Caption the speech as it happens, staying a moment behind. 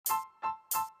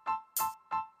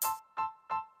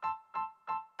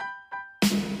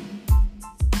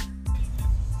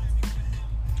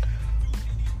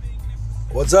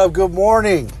What's up? Good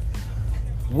morning.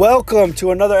 Welcome to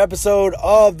another episode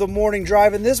of The Morning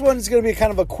Drive. And this one is going to be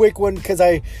kind of a quick one because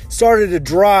I started to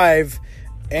drive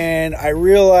and I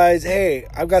realized, hey,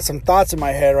 I've got some thoughts in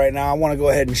my head right now. I want to go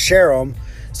ahead and share them.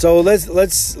 So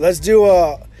let's do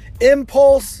a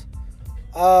impulse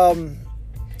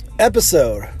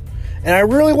episode. And I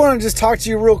really want to just talk to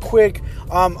you real quick.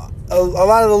 A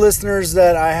lot of the listeners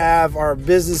that I have are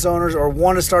business owners or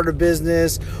want to start a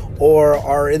business or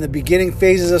are in the beginning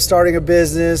phases of starting a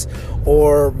business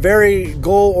or very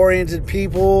goal-oriented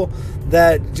people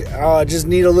that just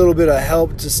need a little bit of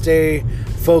help to stay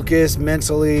focused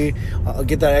mentally,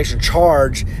 get that extra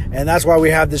charge. And that's why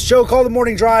we have this show called The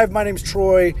Morning Drive. My name's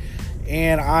Troy,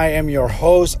 and I am your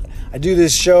host. I do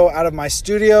this show out of my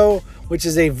studio, which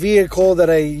is a vehicle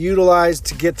that I utilize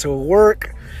to get to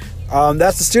work.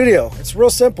 That's the studio. It's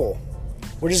real simple.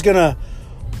 We're just going to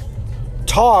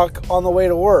talk on the way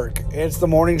to work. It's the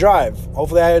morning drive.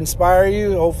 Hopefully I inspire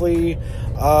you. Hopefully,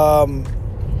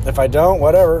 if I don't,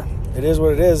 whatever. It is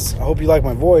what it is. I hope you like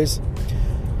my voice.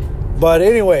 But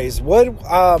anyways,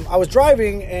 I was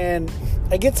driving and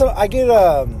as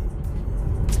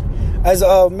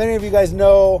many of you guys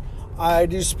know, I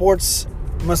do sports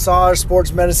massage,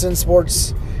 sports medicine,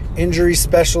 sports injury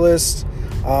specialist,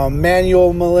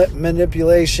 manual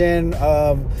manipulation,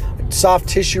 soft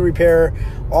tissue repair,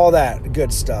 all that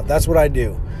good stuff. That's what I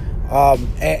do.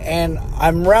 And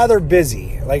I'm rather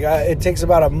busy. It takes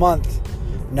about a month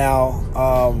now.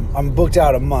 I'm booked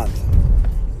out a month.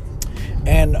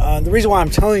 And the reason why I'm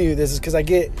telling you this is because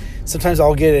sometimes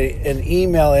I'll get an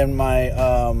email in my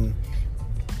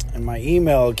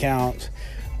email account,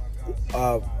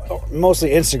 mostly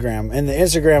Instagram. In the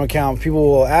Instagram account, people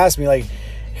will ask me like,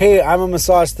 hey, I'm a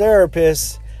massage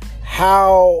therapist.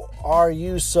 How are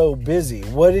you so busy?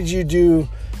 What did you do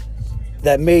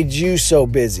that made you so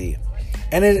busy?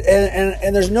 And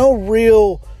there's no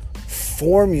real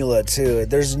formula to it.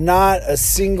 There's not a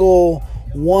single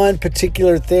one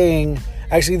particular thing.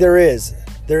 Actually, there is.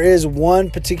 There is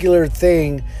one particular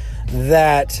thing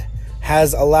that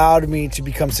has allowed me to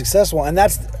become successful, and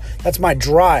that's my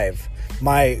drive,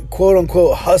 my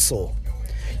quote-unquote hustle.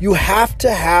 You have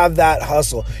to have that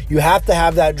hustle. You have to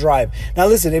have that drive. Now,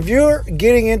 listen, if you're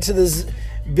getting into this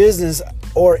business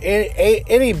or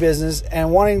any business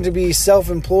and wanting to be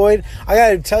self-employed, I got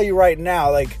to tell you right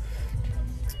now,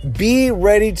 be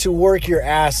ready to work your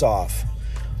ass off.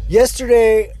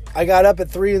 Yesterday, I got up at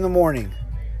 3 a.m,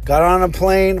 got on a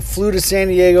plane, flew to San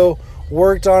Diego,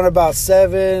 worked on about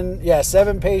seven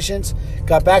patients,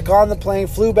 got back on the plane,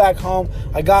 flew back home.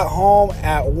 I got home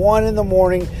at 1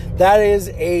 a.m. That is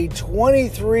a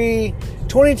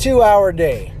 22-hour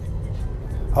day.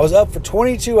 I was up for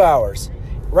 22 hours.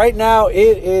 Right now,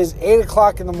 it is 8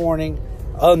 o'clock in the morning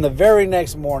on the very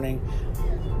next morning,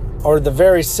 or the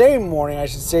very same morning, I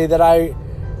should say, that I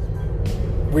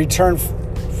returned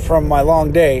from my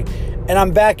long day, and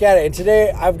I'm back at it. And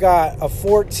today, I've got a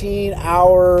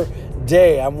 14-hour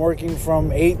day. I'm working from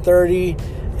 8:30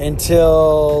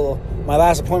 until my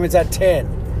last appointment's at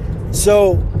 10.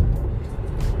 So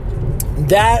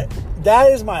that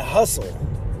is my hustle.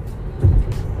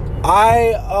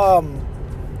 I'm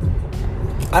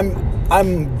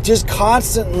just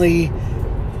constantly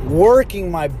working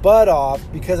my butt off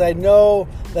because I know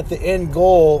that the end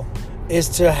goal is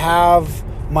to have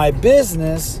my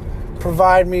business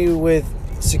provide me with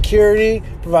security,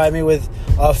 provide me with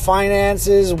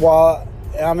finances while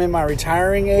I'm in my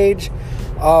retiring age.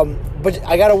 But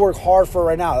I got to work hard for it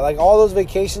right now. All those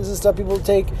vacations and stuff people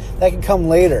take, that can come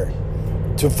later.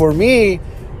 For me,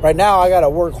 right now, I got to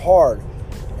work hard.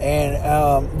 And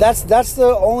that's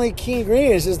the only key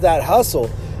ingredient is just that hustle.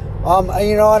 And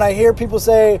I hear people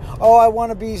say, oh, I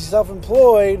want to be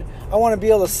self-employed. I want to be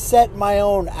able to set my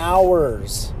own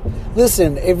hours.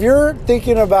 Listen, if you're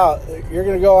thinking about you're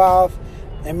going to go out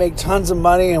and make tons of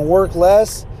money and work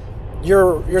less,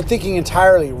 you're thinking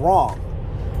entirely wrong.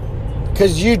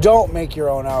 Because you don't make your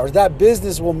own hours. That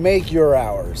business will make your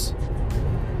hours.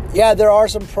 Yeah, there are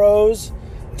some pros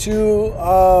to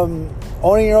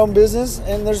owning your own business,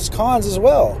 and there's cons as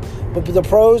well. But the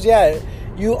pros, yeah,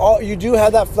 you do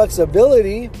have that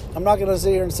flexibility. I'm not going to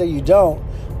sit here and say you don't,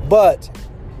 but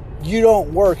you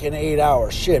don't work an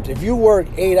 8-hour shift. If you work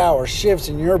 8-hour shifts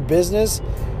in your business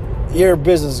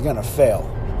is going to fail.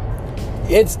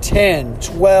 It's 10,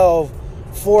 12,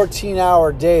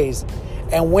 14-hour days.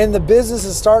 And when the business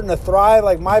is starting to thrive,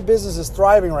 like my business is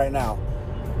thriving right now,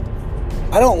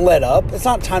 I don't let up. It's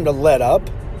not time to let up.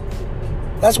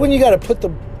 That's when you got to put the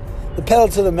pedal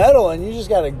to the metal and you just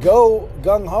got to go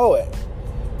gung-ho it.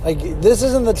 This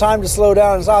isn't the time to slow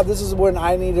down and stop. This is when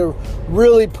I need to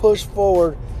really push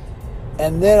forward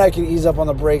and then I can ease up on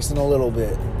the brakes in a little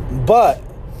bit. But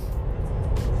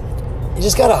you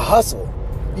just gotta hustle.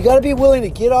 You gotta be willing to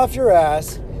get off your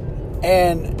ass.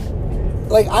 And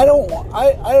like,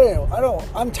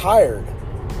 I'm tired.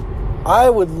 I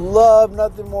would love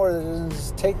nothing more than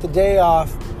just take the day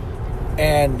off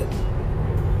and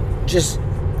just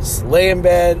lay in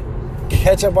bed,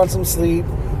 catch up on some sleep,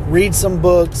 read some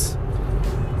books,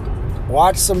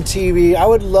 watch some TV. I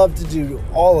would love to do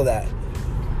all of that.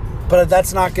 But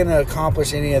that's not going to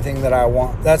accomplish anything that I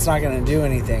want. That's not going to do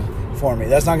anything for me.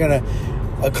 That's not going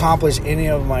to accomplish any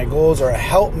of my goals or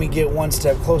help me get one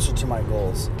step closer to my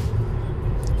goals.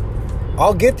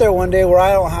 I'll get there one day where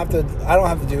I don't have to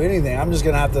do anything. I'm just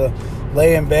going to have to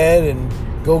lay in bed and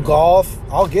go golf.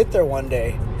 I'll get there one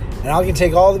day. And I can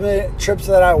take all the trips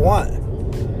that I want.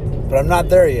 But I'm not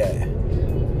there yet.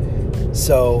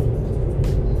 So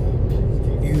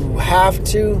you have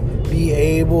to be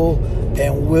able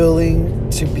and willing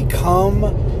to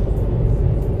become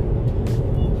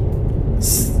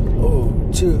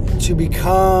to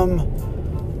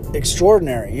become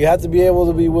extraordinary. You have to be able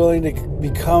to be willing to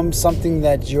become something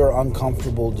that you're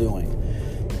uncomfortable doing.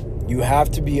 You have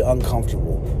to be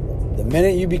uncomfortable. The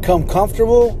minute you become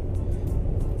comfortable,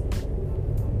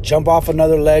 jump off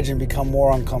another ledge and become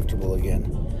more uncomfortable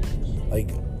again.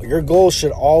 Like, your goal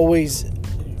should always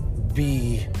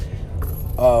be,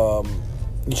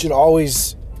 you should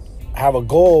always have a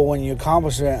goal. When you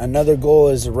accomplish it, another goal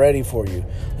is ready for you.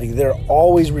 Like, they're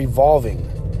always revolving.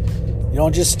 You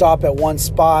don't just stop at one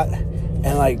spot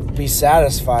and like be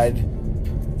satisfied,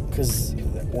 because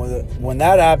when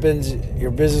that happens,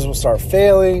 your business will start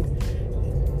failing.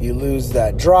 You lose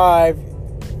that drive,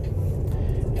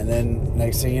 and then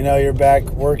next thing you know, you're back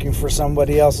working for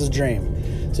somebody else's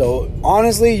dream. So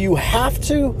honestly, you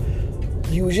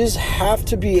just have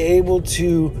to be able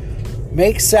to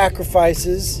make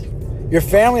sacrifices. Your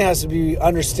family has to be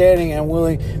understanding and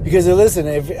willing, because listen,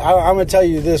 I'm going to tell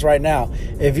you this right now.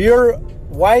 If your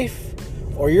wife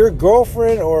or your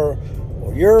girlfriend or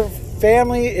your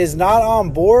family is not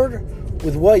on board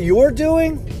with what you're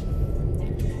doing,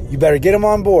 you better get them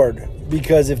on board,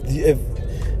 because if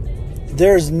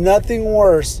there's nothing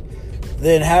worse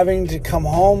than having to come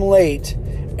home late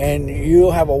and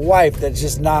you have a wife that's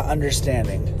just not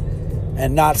understanding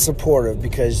and not supportive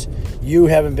because you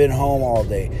haven't been home all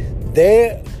day.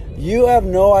 You have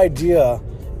no idea.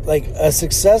 Like, a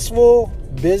successful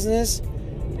business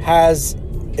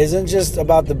isn't just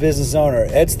about the business owner.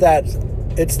 It's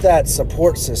that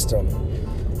support system.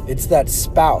 It's that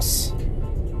spouse.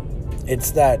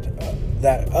 It's that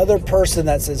other person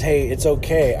that says, "Hey, it's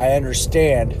okay. I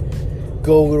understand.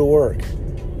 Go to work."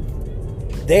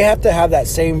 They have to have that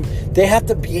same. They have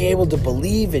to be able to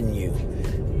believe in you.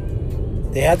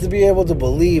 They have to be able to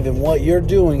believe in what you're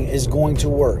doing is going to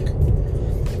work.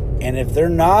 And if they're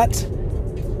not,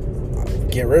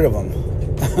 get rid of them.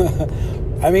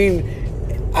 I mean,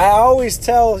 I always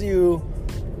tell you,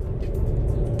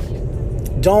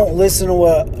 don't listen to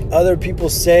what other people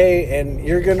say, and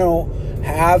you're going to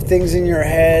have things in your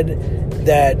head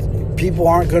that people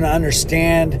aren't going to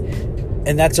understand,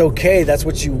 and that's okay. That's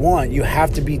what you want. You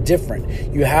have to be different.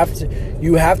 You have to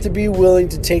be willing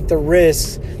to take the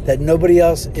risks that nobody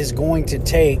else is going to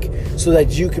take, so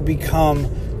that you could become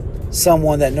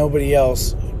someone that nobody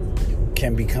else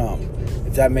can become,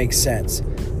 if that makes sense.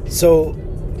 So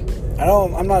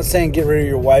I'm not saying get rid of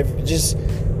your wife. Just,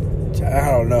 I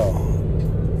don't know.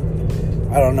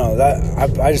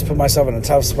 I just put myself in a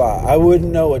tough spot. I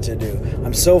wouldn't know what to do.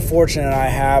 I'm so fortunate I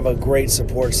have a great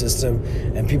support system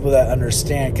and people that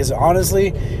understand, because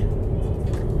honestly,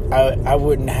 I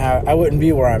wouldn't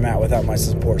be where I'm at without my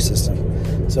support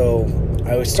system. So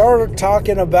I started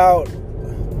talking about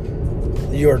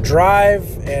your drive,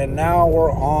 and now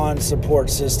we're on support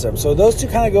system. So those two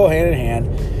kind of go hand in hand.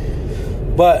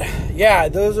 But yeah,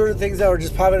 those are the things that were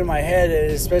just popping in my head,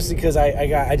 especially because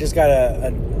I just got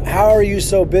a how are you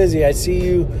so busy? I see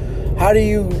you. How do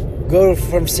you go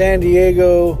from San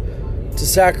Diego to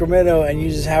Sacramento and you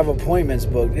just have appointments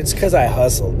booked? It's because I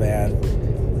hustled, man.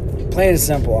 Plain and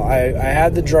simple. I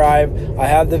had the drive. I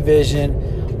have the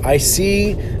vision. I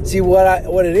see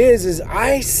what it is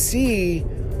I see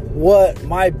what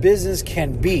my business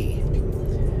can be.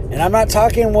 And I'm not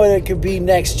talking what it could be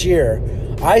next year.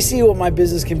 I see what my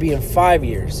business can be in 5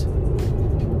 years.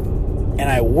 And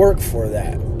I work for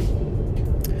that.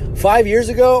 5 years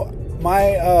ago,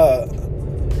 5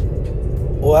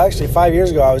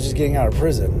 years ago, I was just getting out of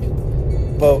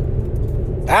prison. But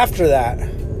after that,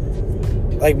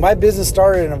 like, my business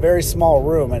started in a very small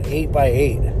room, an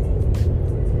 8x8,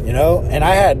 and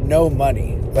I had no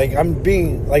money. Like, I'm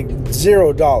being like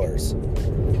 $0.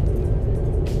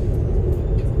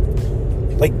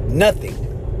 like nothing.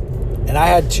 And I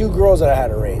had 2 girls that I had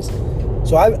to raise.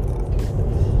 So I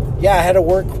had to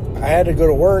work. I had to go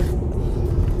to work.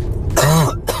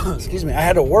 Excuse me. I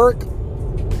had to work,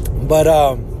 but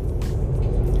I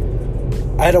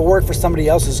had to work for somebody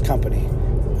else's company,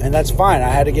 and that's fine. I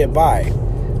had to get by,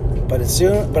 but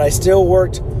I still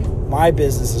worked my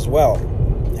business as well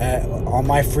on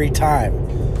my free time.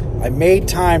 I made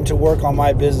time to work on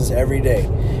my business every day,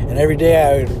 and every day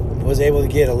I was able to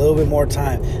get a little bit more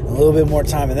time,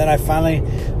 and then I finally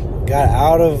got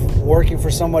out of working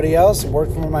for somebody else and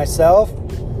worked for myself.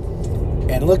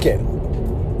 And look at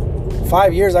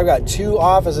 5 years, I've got 2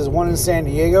 offices, one in San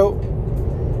Diego,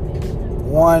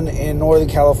 one in Northern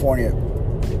California.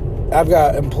 I've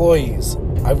got employees.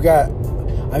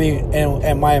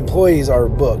 And my employees are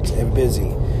booked and busy.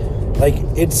 Like,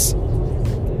 it's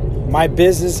my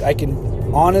business, I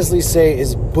can honestly say,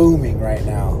 is booming right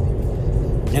now.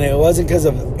 And it wasn't because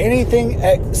of anything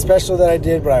special that I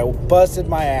did, but I busted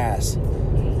my ass.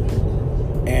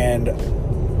 And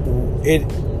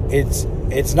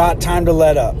it's not time to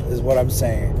let up, is what I'm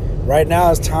saying. Right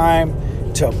now it's time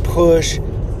to push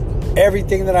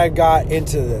everything that I got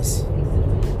into this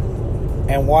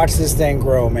and watch this thing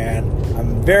grow, man.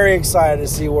 I'm very excited to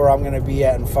see where I'm going to be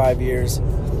at in 5 years.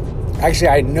 Actually,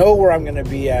 I know where I'm going to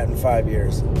be at in 5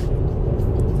 years.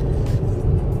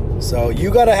 So you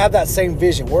got to have that same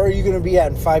vision. Where are you going to be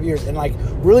at in 5 years? And like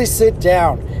really sit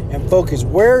down and focus.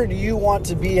 Where do you want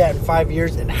to be at in 5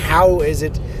 years, and how is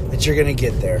it that you're going to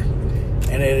get there?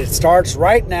 And it starts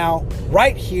right now,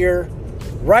 right here,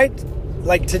 right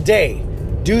like today.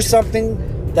 Do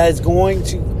something that is going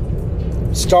to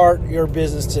start your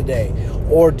business today,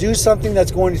 or do something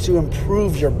that's going to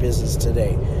improve your business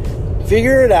today.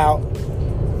 Figure it out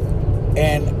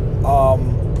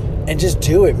and just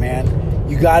do it, man.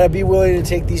 You got to be willing to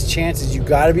take these chances. You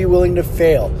got to be willing to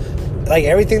fail. Like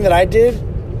everything that I did,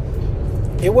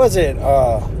 it wasn't,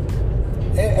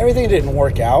 everything didn't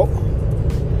work out,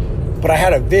 but I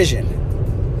had a vision.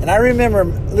 And I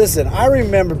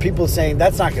remember people saying,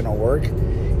 that's not going to work.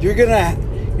 You're going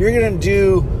to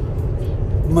do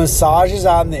massages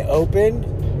out in the open.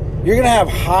 You're going to have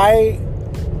high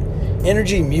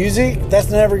energy music. That's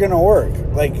never going to work.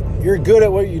 Like, you're good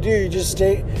at what you do. You just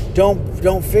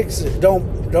don't fix it.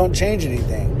 Don't change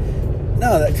anything.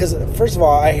 No, because first of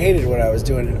all, I hated what I was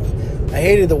doing. I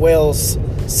hated the whales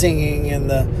singing and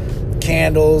the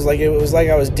candles. Like, it was like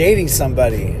I was dating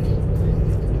somebody.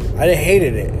 I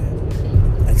hated it.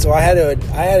 And so I had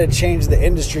to change the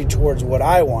industry towards what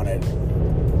I wanted.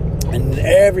 And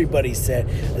everybody said,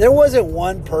 there wasn't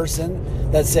one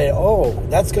person that said, oh,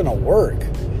 that's going to work.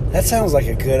 That sounds like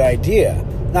a good idea.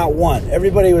 Not one.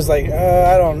 Everybody was like,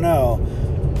 I don't know.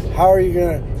 How are you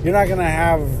going to, you're not going to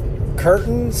have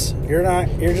curtains? You're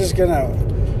just going to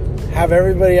have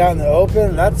everybody out in the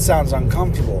open? That sounds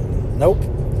uncomfortable. Nope.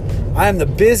 I am the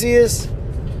busiest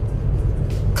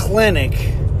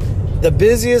clinic, the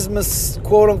busiest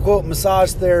quote unquote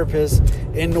massage therapist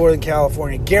in Northern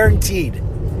California. Guaranteed.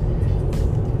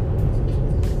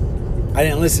 I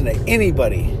didn't listen to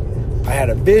anybody. I had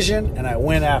a vision and I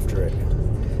went after it.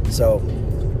 So,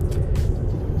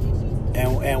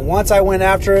 and once I went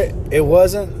after it, it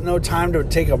wasn't no time to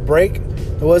take a break.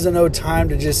 There wasn't no time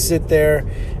to just sit there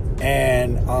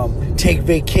and take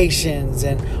vacations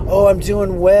and, oh, I'm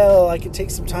doing well, I can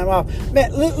take some time off.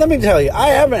 Man, let me tell you, I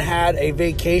haven't had a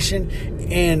vacation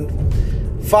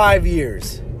in 5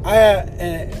 years. I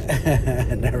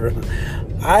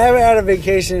haven't had a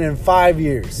vacation in 5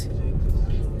 years.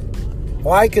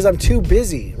 Why? Because I'm too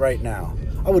busy right now.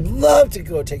 I would love to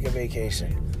go take a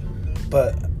vacation,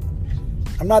 but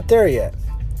I'm not there yet.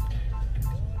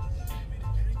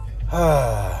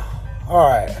 All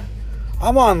right.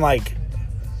 I'm on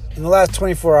in the last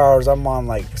 24 hours, I'm on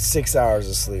 6 hours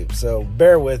of sleep. So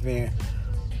bear with me.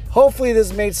 Hopefully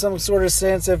this made some sort of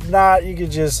sense. If not, you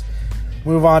could just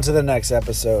move on to the next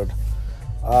episode.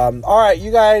 All right,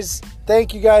 you guys.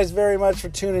 Thank you guys very much for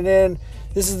tuning in.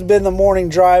 This has been the morning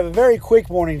drive, a very quick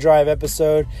morning drive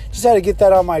episode. Just had to get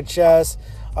that on my chest.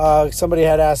 Somebody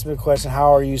had asked me a question,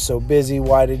 how are you so busy?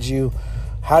 How did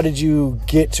you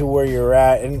get to where you're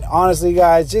at? And honestly,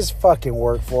 guys, just fucking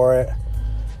work for it.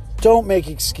 Don't make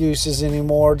excuses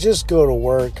anymore. Just go to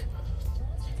work.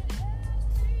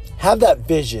 Have that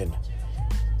vision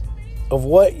of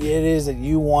what it is that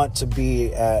you want to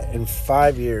be at in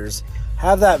 5 years.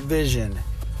 Have that vision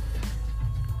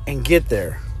and get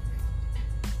there.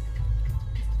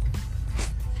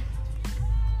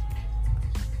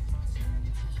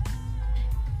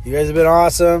 You guys have been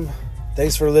awesome.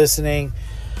 Thanks for listening.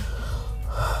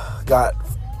 Got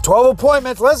 12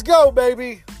 appointments. Let's go,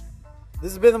 baby.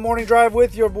 This has been the Morning Drive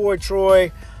with your boy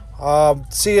Troy.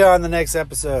 See you on the next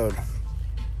episode.